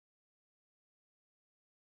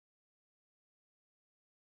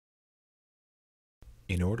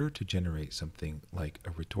In order to generate something like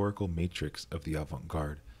a rhetorical matrix of the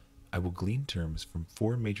avant-garde, I will glean terms from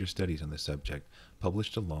four major studies on the subject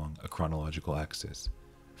published along a chronological axis.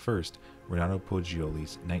 First, Renato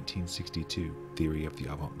Poggioli's 1962 Theory of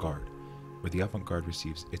the Avant-Garde, where the avant-garde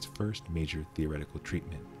receives its first major theoretical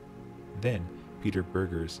treatment. Then, Peter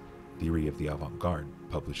Berger's Theory of the Avant-Garde,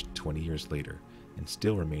 published 20 years later, and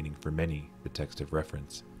still remaining for many the text of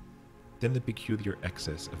reference. Then the peculiar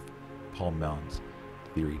excess of Paul Mauns's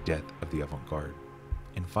Theory Death of the Avant-Garde.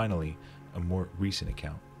 And finally, a more recent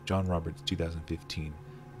account, John Roberts' 2015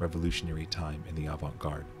 Revolutionary Time in the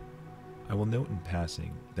Avant-Garde. I will note in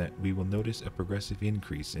passing that we will notice a progressive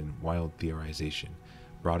increase in wild theorization,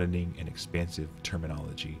 broadening and expansive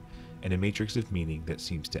terminology, and a matrix of meaning that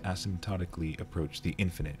seems to asymptotically approach the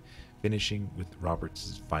infinite, finishing with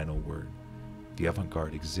Roberts' final word. The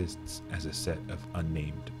avant-garde exists as a set of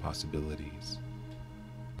unnamed possibilities.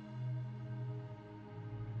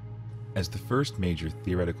 As the first major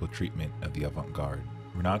theoretical treatment of the avant-garde,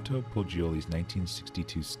 Renato Poggioli's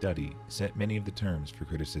 1962 study set many of the terms for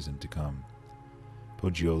criticism to come.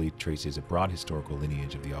 Poggioli traces a broad historical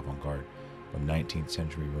lineage of the avant-garde from 19th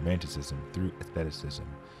century Romanticism through aestheticism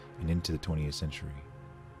and into the 20th century,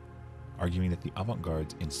 arguing that the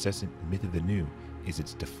avant-garde's incessant myth of the new is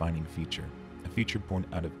its defining feature, a feature born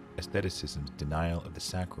out of aestheticism's denial of the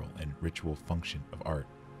sacral and ritual function of art.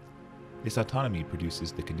 This autonomy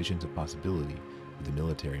produces the conditions of possibility with the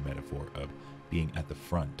military metaphor of being at the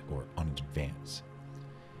front or on advance.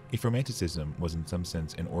 If Romanticism was in some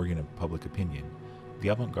sense an organ of public opinion, the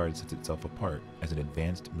avant-garde sets itself apart as an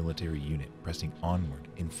advanced military unit pressing onward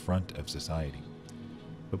in front of society.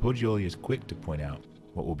 But Poggioli is quick to point out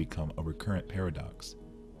what will become a recurrent paradox.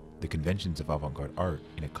 The conventions of avant-garde art,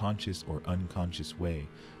 in a conscious or unconscious way,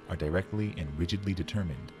 are directly and rigidly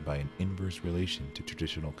determined by an inverse relation to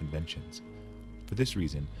traditional conventions. For this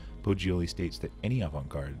reason, Poggioli states that any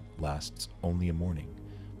avant-garde lasts only a morning,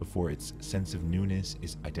 before its sense of newness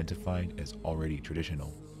is identified as already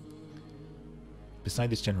traditional. Beside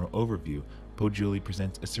this general overview, Poggioli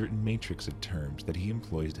presents a certain matrix of terms that he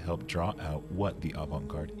employs to help draw out what the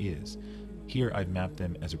avant-garde is. Here I've mapped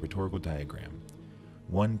them as a rhetorical diagram.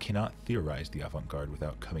 One cannot theorize the avant-garde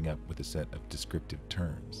without coming up with a set of descriptive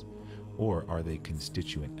terms. Or are they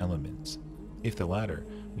constituent elements? If the latter,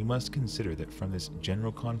 we must consider that from this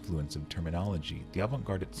general confluence of terminology, the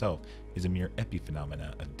avant-garde itself is a mere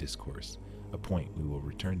epiphenomena of discourse, a point we will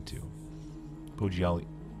return to. Poggioli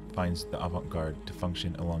finds the avant-garde to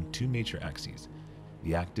function along two major axes,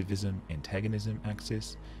 the activism-antagonism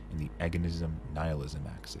axis and the agonism-nihilism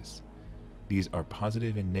axis. These are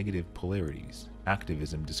positive and negative polarities.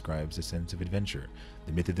 Activism describes a sense of adventure,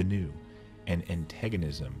 the myth of the new, and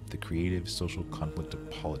antagonism, the creative social conflict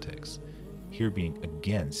of politics. Here being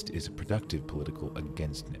against is a productive political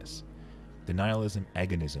againstness. The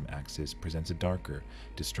nihilism-agonism axis presents a darker,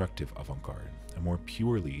 destructive avant-garde, a more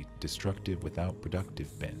purely destructive without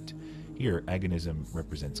productive bent. Here, agonism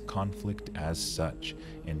represents conflict as such,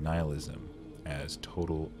 and nihilism as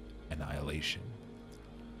total annihilation.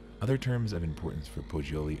 Other terms of importance for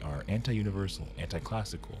Poggioli are anti-universal,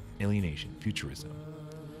 anti-classical, alienation, futurism.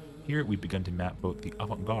 Here we've begun to map both the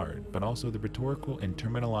avant-garde, but also the rhetorical and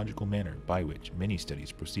terminological manner by which many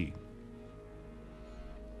studies proceed.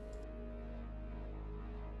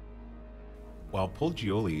 While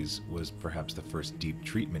Poggioli's was perhaps the first deep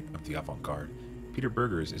treatment of the avant-garde, Peter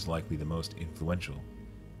Berger's is likely the most influential.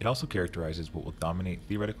 It also characterizes what will dominate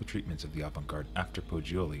theoretical treatments of the avant-garde after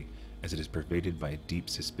Poggioli, as it is pervaded by a deep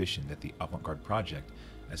suspicion that the avant-garde project,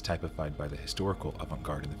 as typified by the historical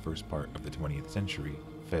avant-garde in the first part of the 20th century,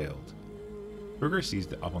 failed. Berger sees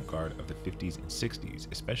the avant-garde of the 50s and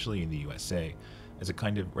 60s, especially in the USA, as a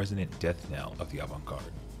kind of resonant death knell of the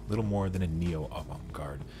avant-garde, little more than a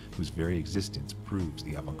neo-avant-garde whose very existence proves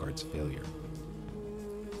the avant-garde's failure.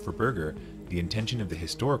 For Berger, the intention of the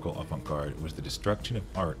historical avant-garde was the destruction of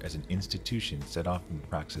art as an institution set off from the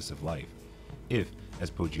praxis of life. If, as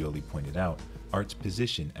Poggioli pointed out, art's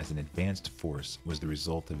position as an advanced force was the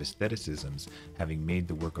result of aestheticism's having made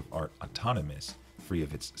the work of art autonomous, free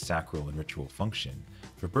of its sacral and ritual function,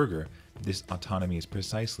 for Berger, this autonomy is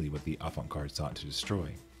precisely what the avant-garde sought to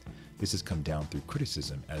destroy. This has come down through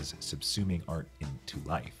criticism as subsuming art into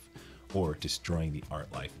life, or destroying the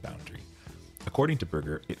art-life boundary. According to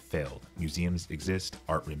Berger, it failed. Museums exist,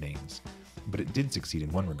 art remains. But it did succeed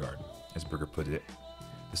in one regard. As Berger put it,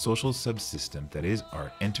 the social subsystem that is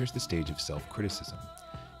art enters the stage of self-criticism.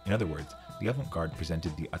 In other words, the avant-garde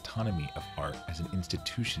presented the autonomy of art as an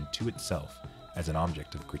institution to itself, as an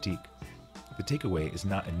object of critique. The takeaway is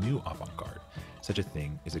not a new avant-garde. Such a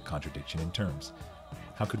thing is a contradiction in terms.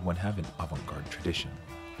 How could one have an avant-garde tradition?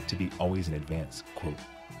 To be always in advance, quote,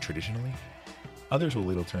 traditionally? Others will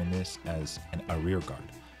later term this as an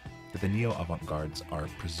arrière-garde, that the neo-avant-gardes are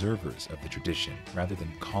preservers of the tradition rather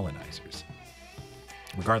than colonizers.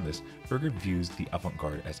 Regardless, Berger views the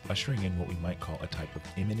avant-garde as ushering in what we might call a type of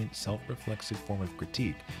imminent self-reflexive form of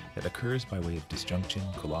critique that occurs by way of disjunction,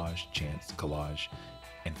 collage, chance, collage,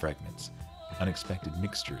 and fragments. Unexpected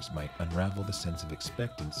mixtures might unravel the sense of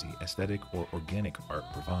expectancy aesthetic or organic art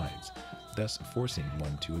provides, thus forcing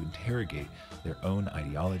one to interrogate their own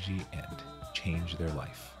ideology and change their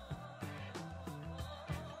life.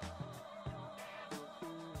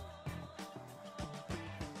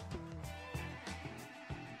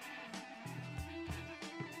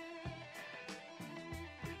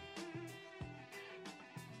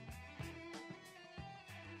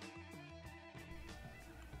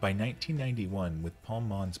 By 1991, with Paul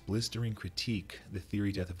Mond's blistering critique, The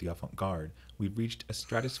Theory Death of the Avant-Garde, we've reached a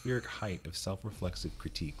stratospheric height of self-reflexive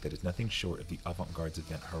critique that is nothing short of the avant-garde's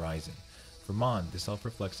event horizon. For Mond, the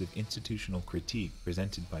self-reflexive institutional critique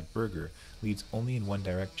presented by Berger leads only in one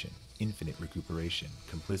direction: infinite recuperation,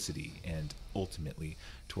 complicity, and, ultimately,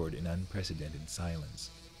 toward an unprecedented silence.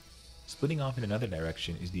 Splitting off in another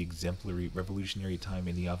direction is the exemplary Revolutionary Time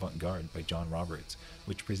in the Avant-Garde by John Roberts,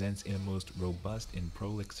 which presents in a most robust and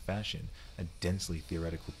prolix fashion a densely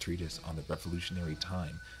theoretical treatise on the revolutionary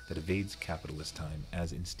time that evades capitalist time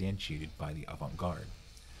as instantiated by the avant-garde.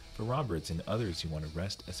 For Roberts and others who want to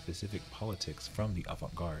wrest a specific politics from the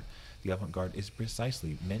avant-garde is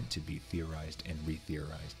precisely meant to be theorized and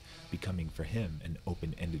re-theorized, becoming for him an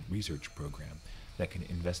open-ended research program that can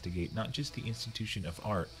investigate not just the institution of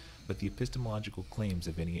art, but the epistemological claims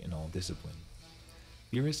of any and all discipline.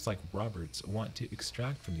 Theorists like Roberts want to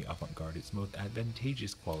extract from the avant-garde its most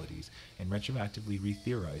advantageous qualities and retroactively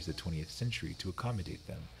re-theorize the 20th century to accommodate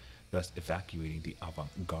them, thus evacuating the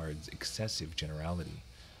avant-garde's excessive generality.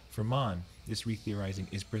 For Mond, this re-theorizing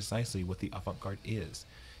is precisely what the avant-garde is.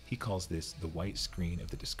 He calls this the white screen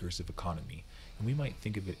of the discursive economy, and we might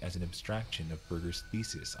think of it as an abstraction of Berger's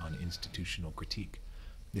thesis on institutional critique.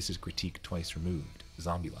 This is critique twice removed,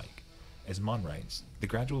 zombie-like. As Mond writes, the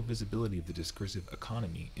gradual visibility of the discursive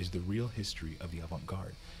economy is the real history of the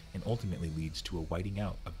avant-garde, and ultimately leads to a whiting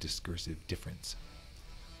out of discursive difference.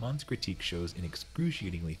 Mond's critique shows in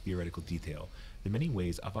excruciatingly theoretical detail the many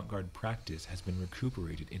ways avant-garde practice has been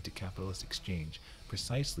recuperated into capitalist exchange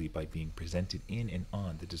precisely by being presented in and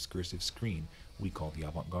on the discursive screen we call the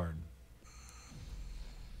avant-garde.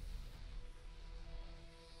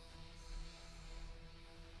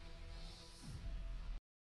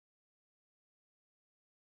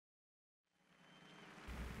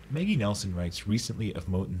 Maggie Nelson writes recently of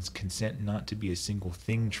Moten's Consent Not to Be a Single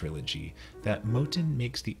Thing trilogy that Moten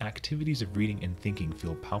makes the activities of reading and thinking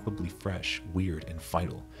feel palpably fresh, weird, and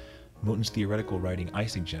vital. Moten's theoretical writing, I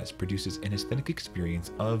suggest, produces an aesthetic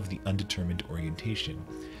experience of the undetermined orientation.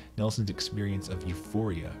 Nelson's experience of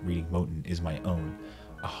euphoria reading Moten is my own,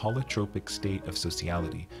 a holotropic state of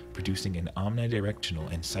sociality, producing an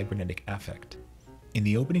omnidirectional and cybernetic affect. In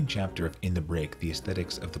the opening chapter of In the Break, The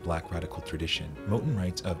Aesthetics of the Black Radical Tradition, Moten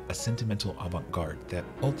writes of a sentimental avant-garde that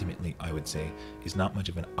ultimately, I would say, is not much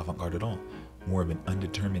of an avant-garde at all, more of an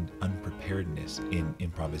undetermined unpreparedness in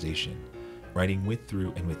improvisation. Writing with,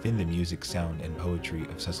 through, and within the music, sound, and poetry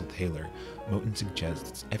of Cecil Taylor, Moten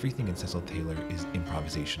suggests everything in Cecil Taylor is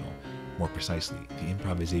improvisational, more precisely, the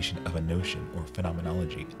improvisation of a notion or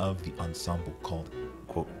phenomenology of the ensemble called,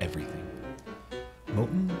 quote, everything.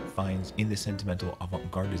 Moten finds in the sentimental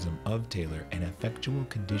avant-gardism of Taylor an effectual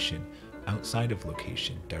condition outside of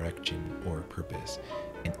location, direction, or purpose,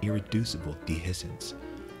 an irreducible dehiscence.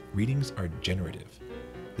 Readings are generative.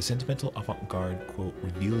 The sentimental avant-garde, quote,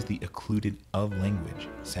 reveals the occluded of language,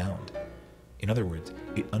 sound. In other words,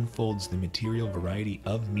 it unfolds the material variety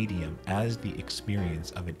of medium as the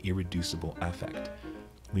experience of an irreducible affect.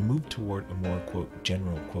 We move toward a more, quote,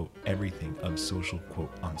 general, quote, everything of social,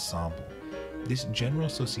 quote, ensemble. This general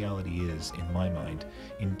sociality is, in my mind,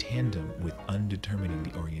 in tandem with undetermining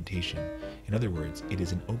the orientation. In other words, it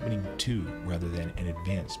is an opening to rather than an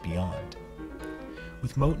advance beyond.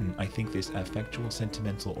 With Moten, I think this affectual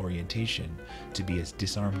sentimental orientation, to be as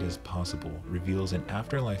disarmed as possible, reveals an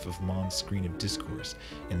afterlife of Mond's screen of discourse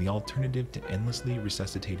and the alternative to endlessly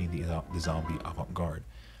resuscitating the zombie avant-garde.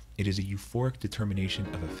 It is a euphoric determination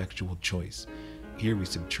of effectual choice. Here we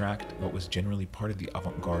subtract what was generally part of the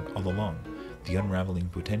avant-garde all along, the unraveling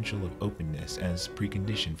potential of openness as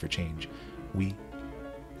precondition for change. We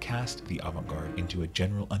cast the avant-garde into a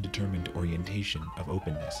general undetermined orientation of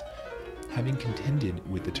openness. Having contended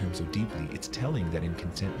with the term so deeply, it's telling that in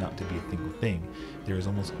Consent Not to Be a Single Thing, there is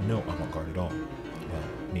almost no avant-garde at all. Well,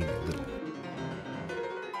 maybe a little.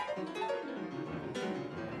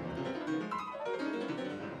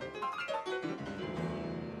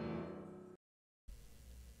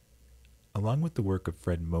 Along with the work of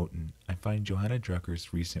Fred Moten, I find Johanna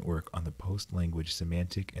Drucker's recent work on the post-language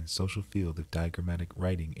semantic and social field of diagrammatic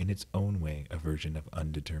writing in its own way a version of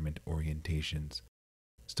undetermined orientations.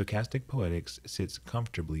 Stochastic poetics sits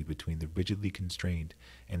comfortably between the rigidly constrained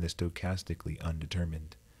and the stochastically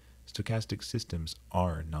undetermined. Stochastic systems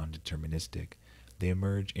are non-deterministic. They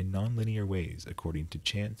emerge in nonlinear ways according to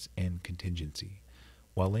chance and contingency.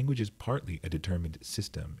 While language is partly a determined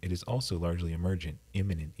system, it is also largely emergent,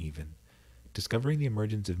 immanent even. Discovering the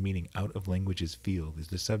emergence of meaning out of language's field is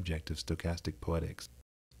the subject of stochastic poetics.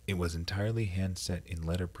 It was entirely hand-set in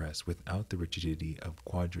letterpress without the rigidity of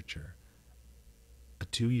quadrature. A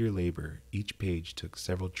 2-year labor, each page took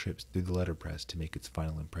several trips through the letterpress to make its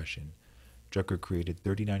final impression. Drucker created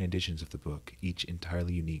 39 editions of the book, each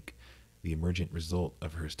entirely unique, the emergent result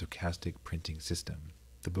of her stochastic printing system.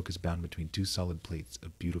 The book is bound between 2 solid plates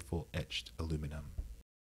of beautiful etched aluminum.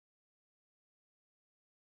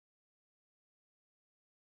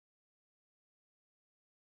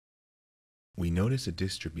 We notice a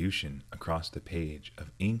distribution across the page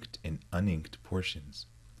of inked and uninked portions.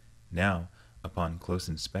 Now, upon close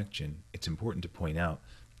inspection, it's important to point out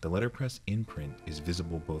the letterpress imprint is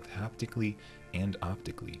visible both haptically and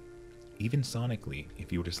optically. Even sonically,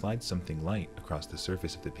 if you were to slide something light across the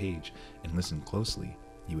surface of the page and listen closely,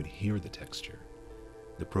 you would hear the texture.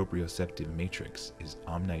 The proprioceptive matrix is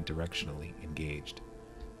omnidirectionally engaged.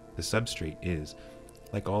 The substrate is,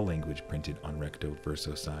 like all language printed on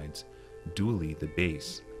recto-verso sides, dually the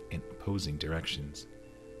base in opposing directions.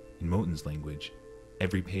 In Moten's language,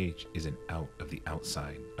 every page is an out of the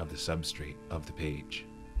outside of the substrate of the page.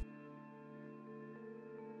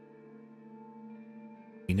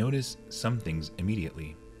 We notice some things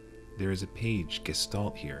immediately. There is a page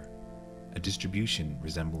gestalt here, a distribution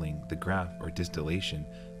resembling the graph or distillation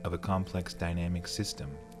of a complex dynamic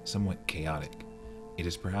system, somewhat chaotic. It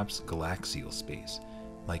is perhaps galaxial space,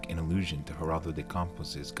 like an allusion to Geraldo de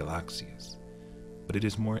Campos's Galaxias. But it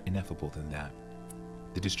is more ineffable than that.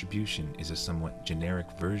 The distribution is a somewhat generic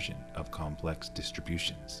version of complex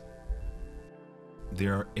distributions.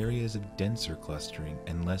 There are areas of denser clustering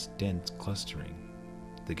and less dense clustering.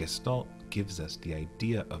 The Gestalt gives us the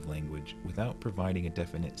idea of language without providing a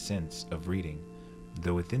definite sense of reading,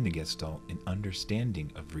 though within the Gestalt an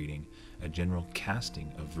understanding of reading, a general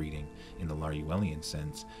casting of reading in the Laruellian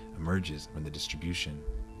sense, emerges from the distribution.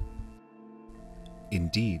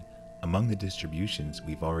 Indeed, among the distributions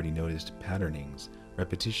we've already noticed patternings,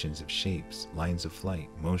 repetitions of shapes, lines of flight,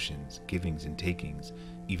 motions, givings and takings,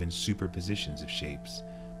 even superpositions of shapes.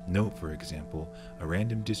 Note, for example, a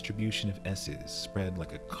random distribution of S's spread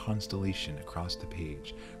like a constellation across the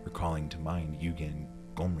page, recalling to mind Eugen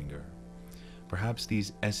Gomringer. Perhaps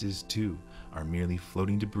these S's, too, are merely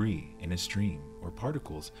floating debris in a stream, or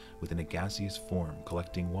particles within a gaseous form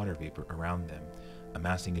collecting water vapor around them,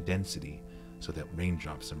 amassing a density so that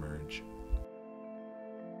raindrops emerge.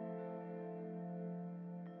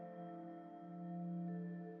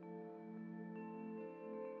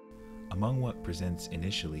 Among what presents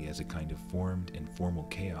initially as a kind of formed and formal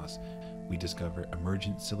chaos, we discover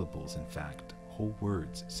emergent syllables, in fact, whole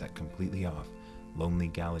words set completely off, lonely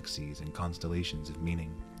galaxies and constellations of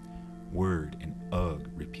meaning. Word and ugh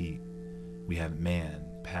repeat. We have man,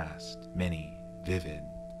 past, many, vivid.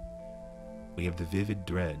 We have the vivid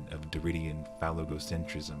dread of Derridian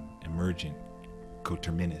phallogocentrism, emergent,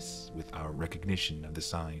 coterminous with our recognition of the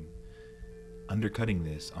sign. Undercutting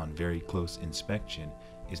this on very close inspection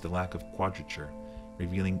is the lack of quadrature,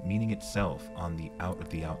 revealing meaning itself on the out of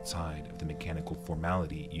the outside of the mechanical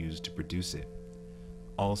formality used to produce it.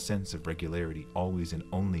 All sense of regularity, always and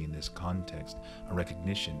only in this context, a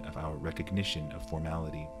recognition of our recognition of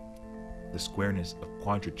formality. The squareness of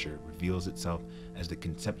quadrature reveals itself as the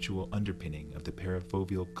conceptual underpinning of the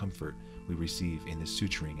parafoveal comfort we receive in the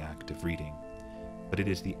suturing act of reading. But it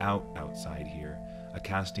is the outside here, a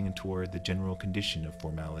casting toward the general condition of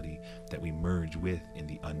formality that we merge with in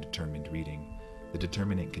the undetermined reading. The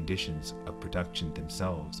determinate conditions of production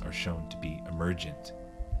themselves are shown to be emergent.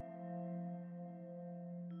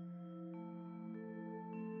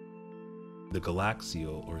 The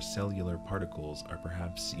galaxial or cellular particles are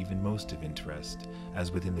perhaps even most of interest,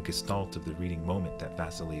 as within the gestalt of the reading moment that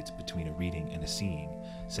vacillates between a reading and a seeing,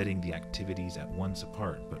 setting the activities at once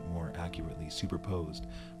apart but more accurately superposed,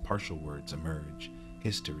 partial words emerge.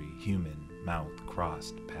 History, human, mouth,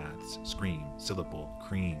 crossed, paths, scream, syllable,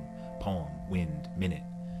 cream, poem, wind, minute,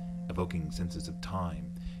 evoking senses of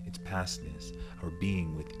time, its pastness, our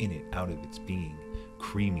being within it out of its being,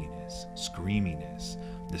 creaminess, screaminess,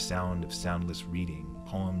 the sound of soundless reading,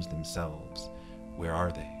 poems themselves. Where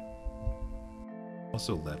are they?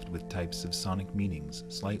 Also left with types of sonic meanings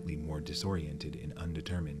slightly more disoriented and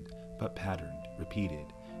undetermined, but patterned, repeated,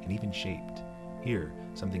 and even shaped. Here,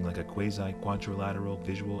 something like a quasi-quadrilateral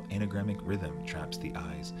visual anagrammic rhythm traps the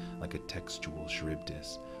eyes like a textual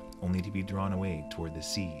charybdis, only to be drawn away toward the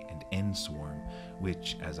sea and end swarm,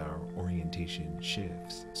 which, as our orientation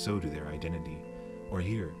shifts, so do their identity. Or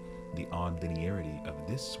here, the odd linearity of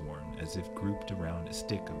this swarm as if grouped around a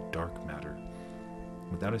stick of dark matter,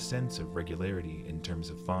 without a sense of regularity in terms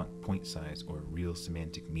of font, point size, or real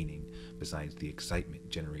semantic meaning, besides the excitement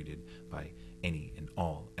generated by any and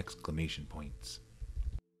all exclamation points.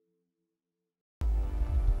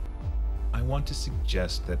 I want to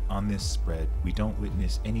suggest that on this spread, we don't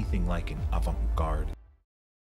witness anything like an avant-garde.